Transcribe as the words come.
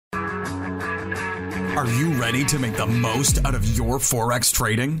Are you ready to make the most out of your Forex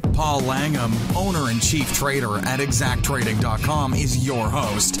trading? Paul Langham, owner and chief trader at exacttrading.com, is your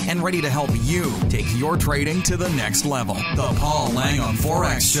host and ready to help you take your trading to the next level. The Paul Langham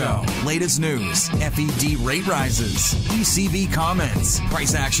Forex Show. Latest news, FED rate rises, ECB comments,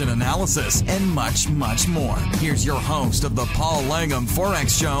 price action analysis, and much, much more. Here's your host of the Paul Langham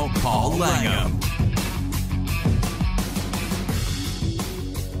Forex Show, Paul Langham.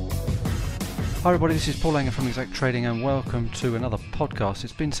 Hi everybody, this is Paul Langham from Exact Trading and welcome to another podcast.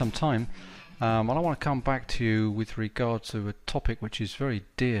 It's been some time and I want to come back to you with regard to a topic which is very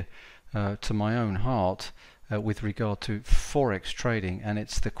dear to my own heart with regard to Forex trading, and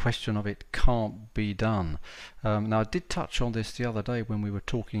it's the question of it can't be done. Now I did touch on this the other day when we were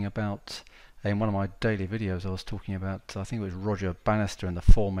talking about, in one of my daily videos I was talking about, I think it was Roger Bannister and the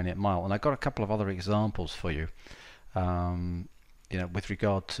 4-minute mile, and I got a couple of other examples for you. With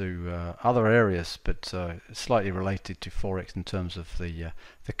regard to other areas, but slightly related to Forex in terms of the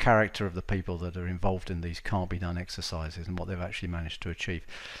character of the people that are involved in these can't be done exercises and what they've actually managed to achieve.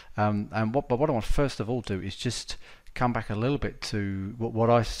 But what I want to first of all do is just come back a little bit to what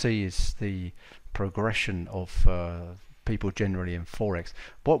I see is the progression of people generally in Forex.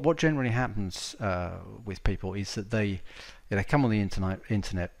 What generally happens with people is that they come on the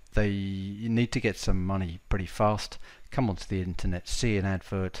internet. They need to get some money pretty fast, come onto the internet, see an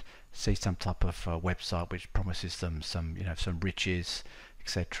advert, see some type of website which promises them some riches,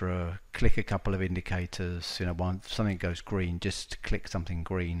 etc. Click a couple of indicators, something goes green, just click something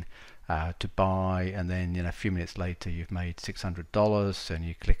green to buy, and then a few minutes later you've made $600, and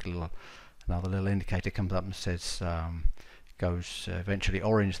you click another little indicator comes up and says goes eventually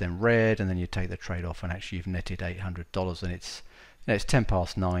orange, then red, and then you take the trade off, and actually you've netted $800, and it's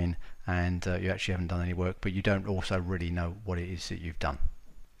 9:10 and you actually haven't done any work, but you don't also really know what it is that you've done.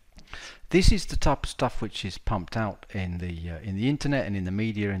 This is the type of stuff which is pumped out in the internet and in the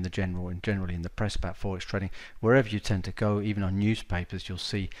media and generally in the press about Forex trading. Wherever you tend to go, even on newspapers, you'll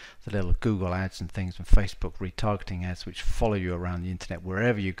see the little Google ads and things and Facebook retargeting ads which follow you around the internet.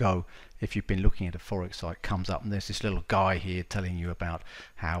 Wherever you go, if you've been looking at a Forex site, comes up and there's this little guy here telling you about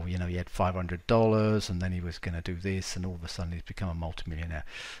how he had $500 and then he was going to do this, and all of a sudden he's become a multimillionaire.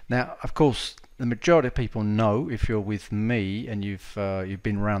 Now, of course, the majority of people know, if you're with me and you've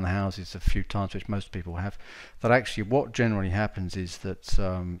been around the houses a few times, which most people have, that actually what generally happens is that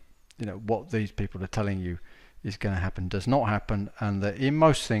what these people are telling you is going to happen does not happen, and that in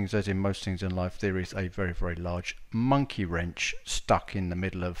most things, as in most things in life, there is a very, very large monkey wrench stuck in the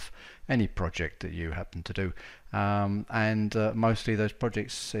middle of any project that you happen to do, and mostly those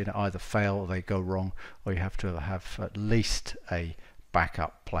projects either fail or they go wrong, or you have to have at least a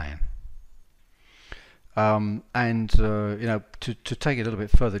backup plan. To take it a little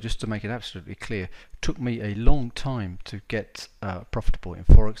bit further, just to make it absolutely clear, it took me a long time to get profitable in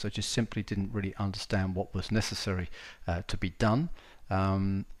Forex. I just simply didn't really understand what was necessary to be done.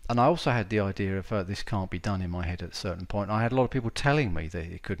 And I also had the idea of this can't be done in my head at a certain point. I had a lot of people telling me that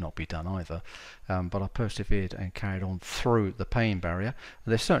it could not be done either, but I persevered and carried on through the pain barrier.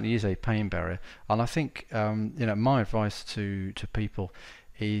 There certainly is a pain barrier, and I think my advice to people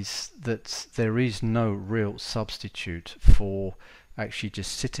is that there is no real substitute for actually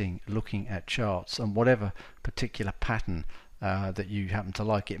just sitting looking at charts and whatever particular pattern that you happen to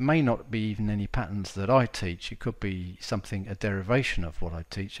like. It may not be even any patterns that I teach. It could be a derivation of what I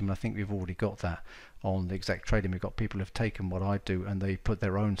teach. I think we've already got that on the Exact Trading. We've got people who've taken what I do and they put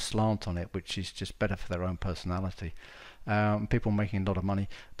their own slant on it, which is just better for their own personality. People making a lot of money,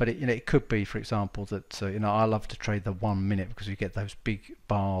 but it could be, for example, that I love to trade the 1 minute because you get those big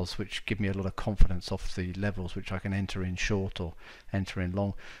bars which give me a lot of confidence off the levels which I can enter in short or enter in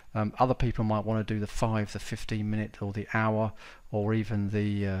long. Other people might want to do the 5, the 15 minute, or the hour, or even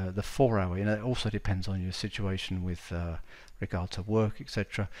the 4 hour. It also depends on your situation with regard to work,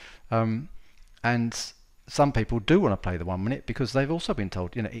 etc. And some people do want to play the 1 minute because they've also been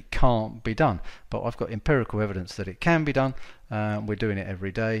told it can't be done, but I've got empirical evidence that it can be done. We're doing it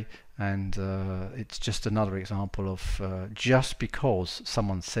every day, and it's just another example of just because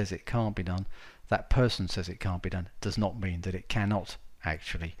someone says it can't be done, that person says it can't be done, does not mean that it cannot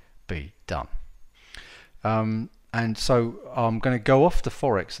actually be done. And so I'm going to go off the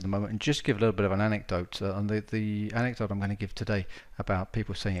Forex at the moment and just give a little bit of an anecdote. And the anecdote I'm going to give today about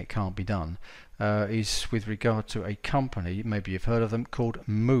people saying it can't be done is with regard to a company, maybe you've heard of them, called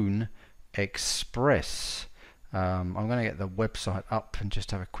Moon Express. I'm going to get the website up and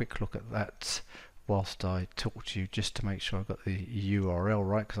just have a quick look at that whilst I talk to you, just to make sure I've got the URL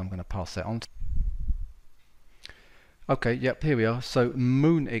right, because I'm going to pass that on. Okay, yep, here we are. So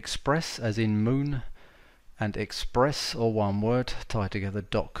Moon Express, as in moon, and express, or one word tied together,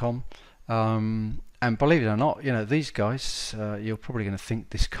 .com. And believe it or not, these guys, you're probably going to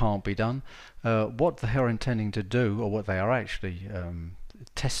think this can't be done. What they are intending to do, or what they are actually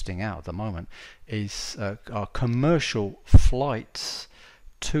testing out at the moment, is our commercial flights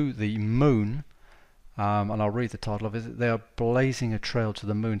to the moon. And I'll read the title of it. They are blazing a trail to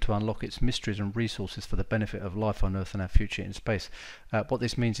the moon to unlock its mysteries and resources for the benefit of life on Earth and our future in space. What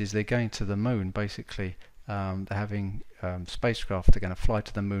this means is they're going to the moon, basically. They're having spacecraft. They're going to fly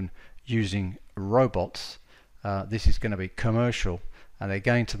to the moon using robots. This is going to be commercial, and they're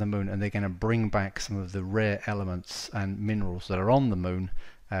going to the moon, and they're going to bring back some of the rare elements and minerals that are on the moon,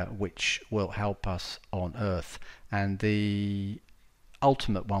 which will help us on Earth. And the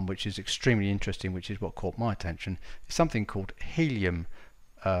ultimate one, which is extremely interesting, which is what caught my attention, is something called helium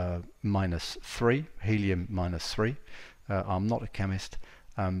 -3. Helium -3. I'm not a chemist,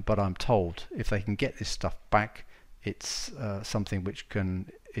 but I'm told if they can get this stuff back, it's something which can,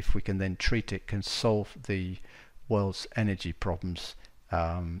 if we can then treat it, can solve the world's energy problems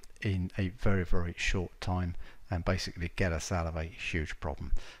in a very, very short time, and basically get us out of a huge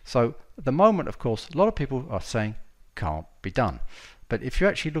problem. So at the moment, of course, a lot of people are saying can't be done. But if you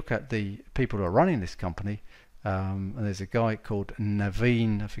actually look at the people who are running this company, and there's a guy called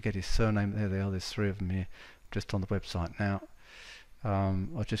Naveen, I forget his surname, there they are, there's 3 of them here, just on the website now.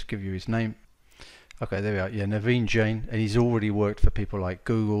 I'll just give you his name. Okay, there we are. Yeah, Naveen Jain, and he's already worked for people like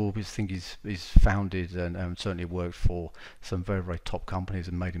Google. I think he's founded and certainly worked for some very, very top companies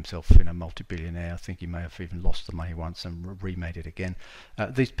and made himself multi-billionaire. I think he may have even lost the money once and remade it again.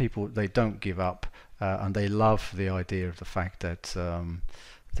 These people, they don't give up, and they love the idea of the fact that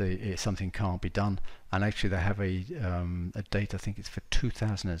something can't be done. And actually, they have a date, I think it's for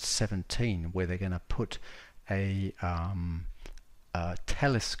 2017, where they're going to put a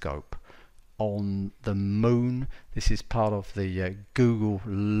telescope on the moon. This is part of the Google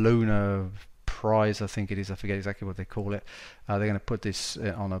Lunar Prize, I think it is. I forget exactly what they call it. They're going to put this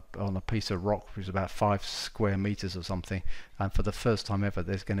on a piece of rock, which is about 5 square meters or something. And for the first time ever,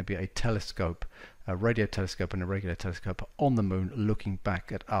 there's going to be a telescope, a radio telescope and a regular telescope on the moon, looking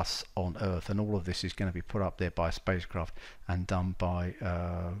back at us on Earth. And all of this is going to be put up there by a spacecraft and done by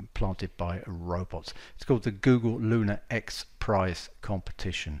planted by robots. It's called the Google Lunar X Prize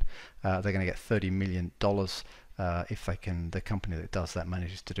competition. They're going to get $30 million if they can. The company that does that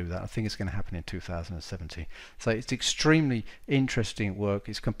manages to do that. I think it's going to happen in 2017. So it's extremely interesting work.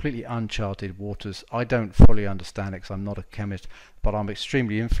 It's completely uncharted waters. I don't fully understand it because I'm not a chemist, but I'm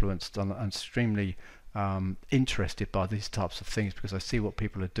extremely influenced and extremely interested by these types of things, because I see what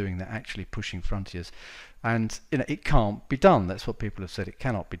people are doing. They're actually pushing frontiers, and it can't be done. That's what people have said. It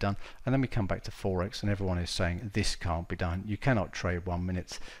cannot be done. And then we come back to Forex, and everyone is saying this can't be done. You cannot trade 1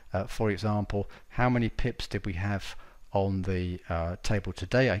 minute. For example, how many pips did we have on the table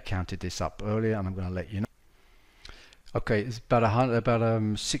today? I counted this up earlier, and I'm going to let you know. Okay, it's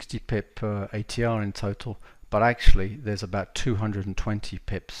about 60 pip ATR in total, but actually there's about 220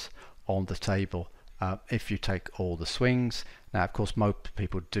 pips on the table if you take all the swings. Now, of course, most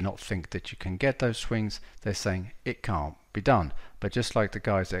people do not think that you can get those swings. They're saying it can't be done. But just like the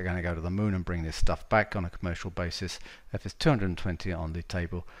guys that are going to go to the moon and bring this stuff back on a commercial basis, if there's 220 on the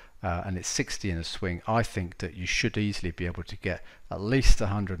table and it's 60 in a swing, I think that you should easily be able to get at least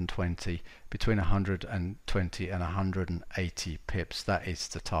 120, between 120 and 180 pips. That is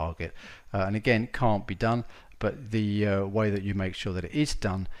the target. And again, it can't be done. But the way that you make sure that it is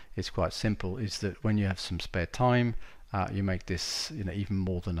done is quite simple, is that when you have some spare time, you make this even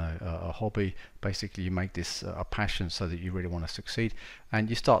more than a hobby. Basically, you make this a passion, so that you really want to succeed, and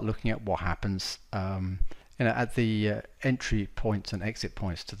you start looking at what happens at the entry points and exit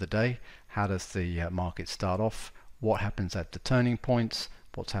points to the day. How does the market start off? What happens at the turning points?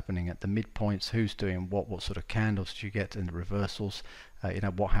 What's happening at the midpoints? Who's doing what sort of candles do you get in the reversals?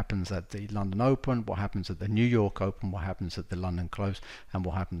 What happens at the London Open, what happens at the New York Open, what happens at the London Close, and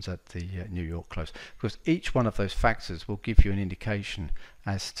what happens at the New York Close. Because each one of those factors will give you an indication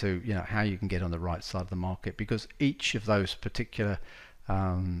as to how you can get on the right side of the market, because each of those particular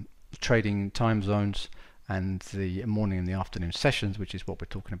trading time zones and the morning and the afternoon sessions, which is what we're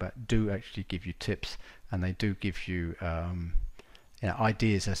talking about, do actually give you tips, and they do give you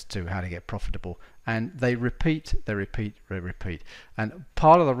ideas as to how to get profitable. And they repeat. And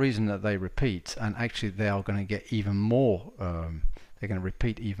part of the reason that they repeat, and actually they are going to get even more, they're going to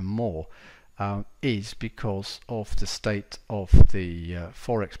repeat even more, is because of the state of the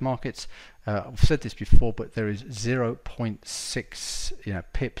Forex markets. I've said this before, but there is 0.6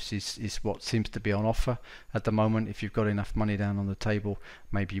 pips is what seems to be on offer at the moment. If you've got enough money down on the table,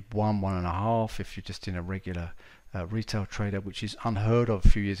 maybe 1.5 if you're just in a regular retail trader, which is unheard of. A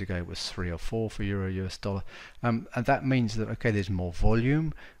few years ago it was 3 or 4 for euro US dollar, and that means that there's more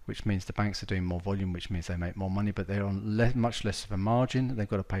volume, which means the banks are doing more volume, which means they make more money, but they're on much less of a margin. They've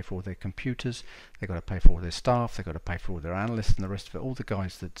got to pay for all their computers, they've got to pay for all their staff, they've got to pay for all their analysts and the rest of it, all the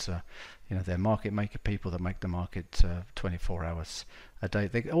guys that they're market maker people that make the market 24 hours a day.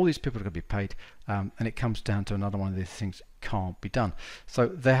 All these people are going to be paid, and it comes down to another one of these things can't be done. So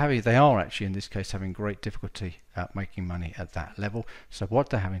they are actually in this case having great difficulty at making money at that level. So what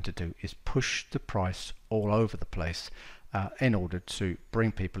they're having to do is push the price all over the place in order to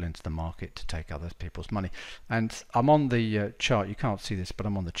bring people into the market to take other people's money. And I'm on the chart, you can't see this, but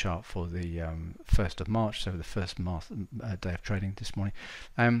I'm on the chart for the 1st of March, so the first day of trading this morning.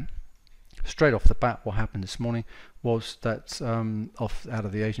 Straight off the bat, what happened this morning was that out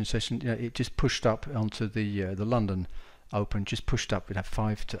of the Asian session, it just pushed up onto the London Open, just pushed up. We'd have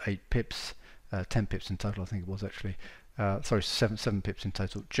 5 to 8 pips, 10 pips in total, I think it was actually. Sorry, 7 pips in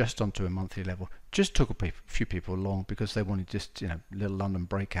total, just onto a monthly level. Just took a few people along because they wanted just little London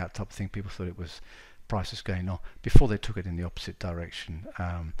breakout type of thing. People thought it was prices going on before they took it in the opposite direction,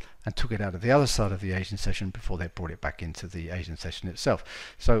 and took it out of the other side of the Asian session before they brought it back into the Asian session itself.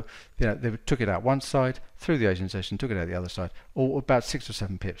 So they took it out one side through the Asian session, took it out the other side, or about 6 or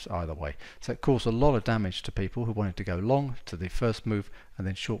 7 pips either way. So it caused a lot of damage to people who wanted to go long to the first move and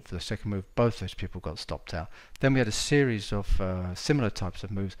then short for the second move. Both those people got stopped out. Then we had a series of similar types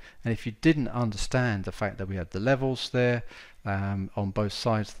of moves, and if you didn't understand the fact that we had the levels there on both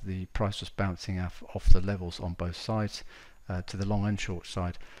sides, the price was bouncing off the levels on both sides to the long and short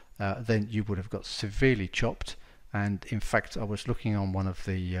side, then you would have got severely chopped. And in fact, I was looking on one of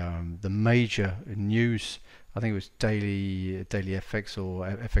the major news, I think it was Daily FX or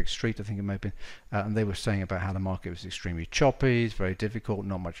FX Street, I think it may have been, and they were saying about how the market was extremely choppy, it's very difficult,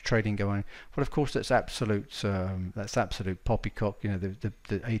 not much trading going. But of course, that's absolute poppycock. The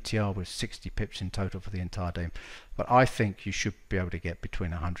ATR was 60 pips in total for the entire day. But I think you should be able to get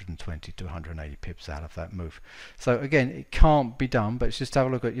between 120 to 180 pips out of that move. So again, it can't be done, but it's just have a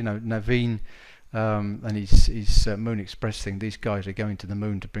look at Naveen and his Moon Express thing. These guys are going to the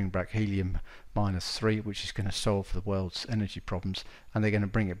moon to bring back helium -3, which is going to solve the world's energy problems, and they're going to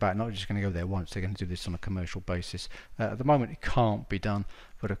bring it back. Not just going to go there once, they're going to do this on a commercial basis. At the moment it can't be done,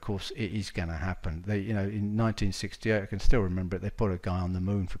 but of course it is going to happen. They, in 1968, I can still remember it, they put a guy on the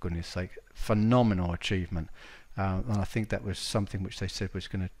moon, for goodness sake. Phenomenal achievement, and I think that was something which they said was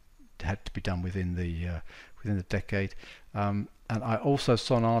going to had to be done within the decade. And I also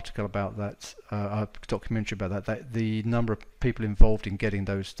saw an article about that, a documentary about that the number of people involved in getting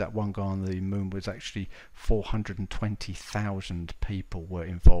that one guy on the moon was actually 420,000 people were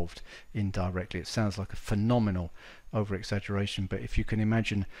involved indirectly. It sounds like a phenomenal over-exaggeration, but if you can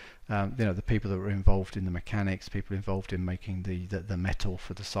imagine, the people that were involved in the mechanics, people involved in making the metal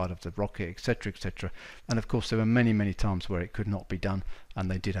for the side of the rocket, etc., etc. And of course, there were many times where it could not be done, and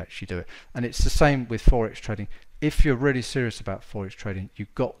they did actually do it. And it's the same with Forex trading. If you're really serious about Forex trading,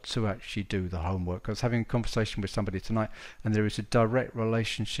 you've got to actually do the homework. I was having a conversation with somebody tonight, and there is a direct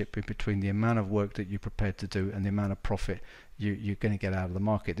relationship between the amount of work that you're prepared to do and the amount of profit you're going to get out of the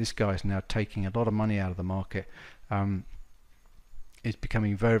market. This guy is now taking a lot of money out of the market. Is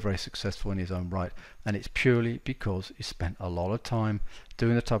becoming very successful in his own right, and it's purely because he spent a lot of time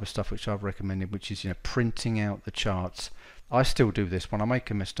doing the type of stuff which I've recommended, which is printing out the charts. I still do this. When I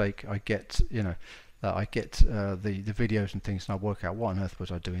make a mistake, I get the videos and things, and I work out what on earth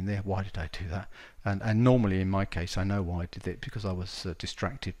was I doing there, why did I do that, and normally in my case I know why I did it, because I was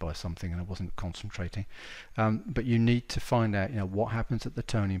distracted by something and I wasn't concentrating. But you need to find out what happens at the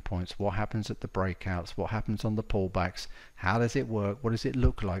turning points, what happens at the breakouts, what happens on the pullbacks, how does it work, what does it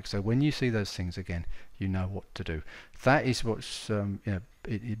look like, so when you see those things again, you know what to do. That is what's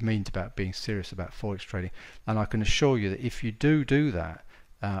it means about being serious about Forex trading. And I can assure you that if you do that,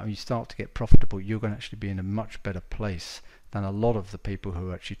 you start to get profitable, you're going to actually be in a much better place than a lot of the people who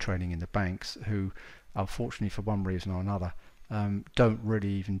are actually trading in the banks, who unfortunately for one reason or another don't really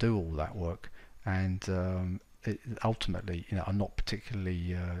even do all that work, and ultimately are not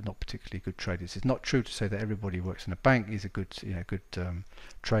particularly good traders. It's not true to say that everybody who works in a bank is a good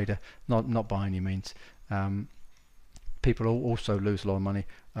trader, not by any means. People also lose a lot of money.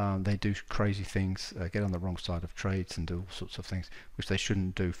 They do crazy things, get on the wrong side of trades and do all sorts of things which they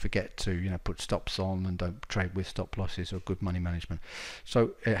shouldn't do. Forget to put stops on and don't trade with stop losses or good money management.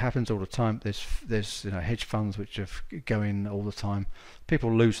 So it happens all the time. There's hedge funds which are going all the time.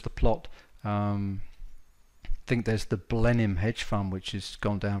 People lose the plot. I think there's the Blenheim hedge fund, which has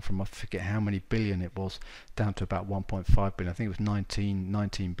gone down from, I forget how many billion it was, down to about 1.5 billion. I think it was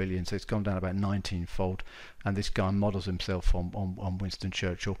 19 billion, so it's gone down about 19-fold. And this guy models himself on Winston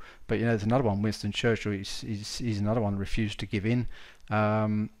Churchill. But there's another one, Winston Churchill. He's another one refused to give in,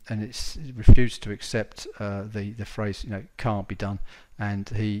 and it's refused to accept the phrase can't be done. And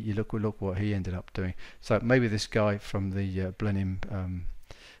you look what he ended up doing. So maybe this guy from the Blenheim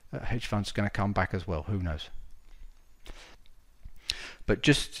hedge fund's going to come back as well. Who knows? But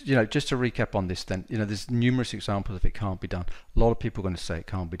just to recap on this, then there's numerous examples of it can't be done. A lot of people are going to say it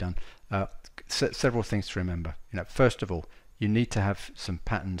can't be done. Several things to remember. First of all, you need to have some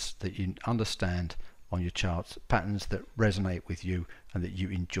patterns that you understand on your charts, patterns that resonate with you and that you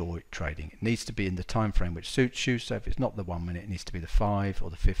enjoy trading. It needs to be in the time frame which suits you. So if it's not the 1 minute, it needs to be the 5 or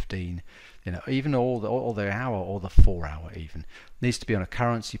the 15. Even or the hour or the 4 hour. Even it needs to be on a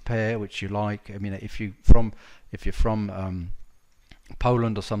currency pair which you like. I mean, if you're from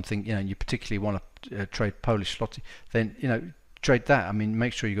Poland or something, you particularly want to trade Polish zloty, then trade that. I mean,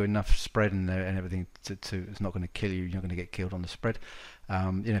 make sure you got enough spread in there and everything to it's not going to kill you. You're not going to get killed on the spread.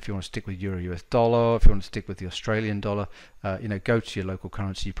 If you want to stick with Euro US dollar, if you want to stick with the Australian dollar, go to your local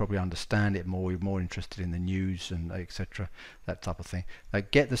currency. You probably understand it more. You're more interested in the news and etc. That type of thing.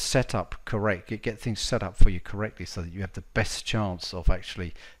 Get the setup correct. Get things set up for you correctly so that you have the best chance of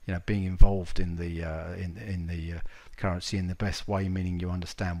actually being involved in the currency in the best way. Meaning you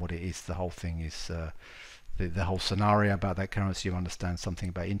understand what it is. The whole thing is. The whole scenario about that currency, you understand something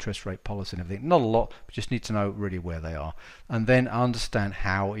about interest rate policy and everything. Not a lot, but just need to know really where they are. And then understand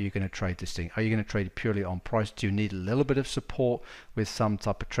how are you going to trade this thing. Are you going to trade it purely on price? Do you need a little bit of support with some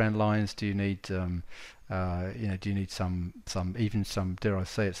type of trend lines? Do you need do you need some dare I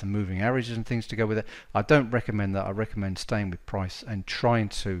say it, some moving averages and things to go with it? I don't recommend that. I recommend staying with price and trying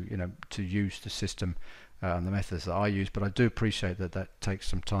to to use the system and the methods that I use, but I do appreciate that takes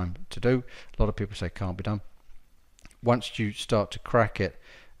some time to do. A lot of people say it can't be done. Once you start to crack it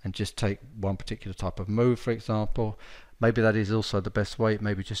and just take one particular type of move, for example, maybe that is also the best way.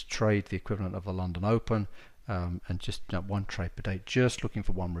 Maybe just trade the equivalent of the London Open and just one trade per day, just looking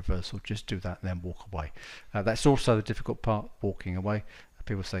for one reversal. Just do that and then walk away. That's also the difficult part, walking away.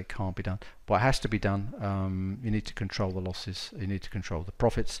 People say it can't be done, but it has to be done. You need to control the losses, you need to control the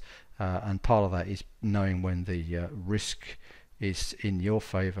profits, and part of that is knowing when the risk is in your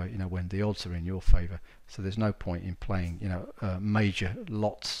favor, when the odds are in your favor. So there's no point in playing major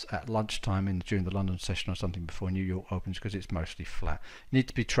lots at lunchtime during the London session or something before New York opens, because it's mostly flat. You need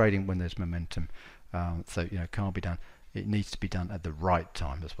to be trading when there's momentum. So it can't be done. It needs to be done at the right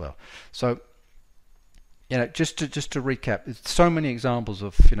time as well. So just to recap, there's so many examples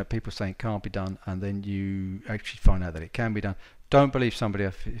of people saying it can't be done, and then you actually find out that it can be done. Don't believe somebody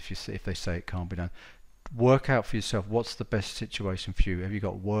if they say it can't be done. Work out for yourself what's the best situation for you. Have you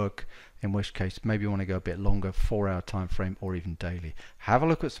got work? In which case, maybe you want to go a bit longer, 4-hour time frame, or even daily. Have a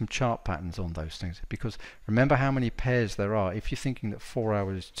look at some chart patterns on those things, because remember how many pairs there are. If you're thinking that 4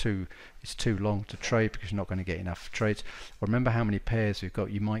 hours is too long to trade because you're not going to get enough trades, remember how many pairs we've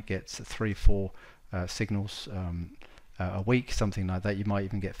got. You might get 3-4 signals a week, something like that. You might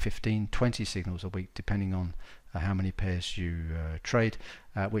even get 15-20 signals a week, depending on how many pairs you trade,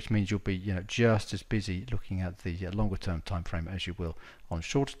 which means you'll be just as busy looking at the longer term time frame as you will on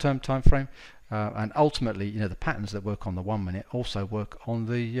shorter term time frame. And ultimately, the patterns that work on the 1 minute also work on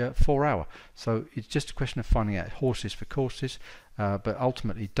the 4 hour. So it's just a question of finding out horses for courses. But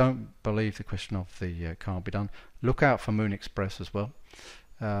ultimately, don't believe the question of the can't be done. Look out for Moon Express as well.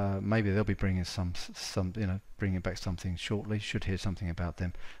 Maybe they'll be bringing bringing back something shortly. Should hear something about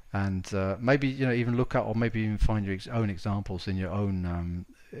them, and maybe even look at, or maybe even find your own examples in your own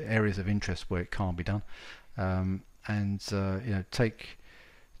areas of interest where it can't be done, and take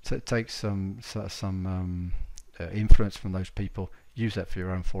some influence from those people. Use that for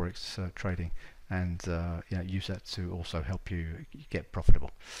your own forex trading, and use that to also help you get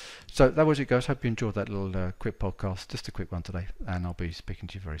profitable. So that was it, guys. Hope you enjoyed that little quick podcast, just a quick one today, and I'll be speaking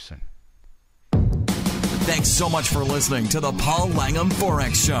to you very soon. Thanks so much for listening to the Paul Langham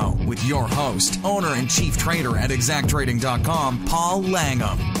Forex Show with your host, owner and chief trader at exacttrading.com, Paul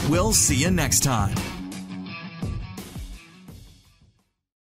Langham. We'll see you next time.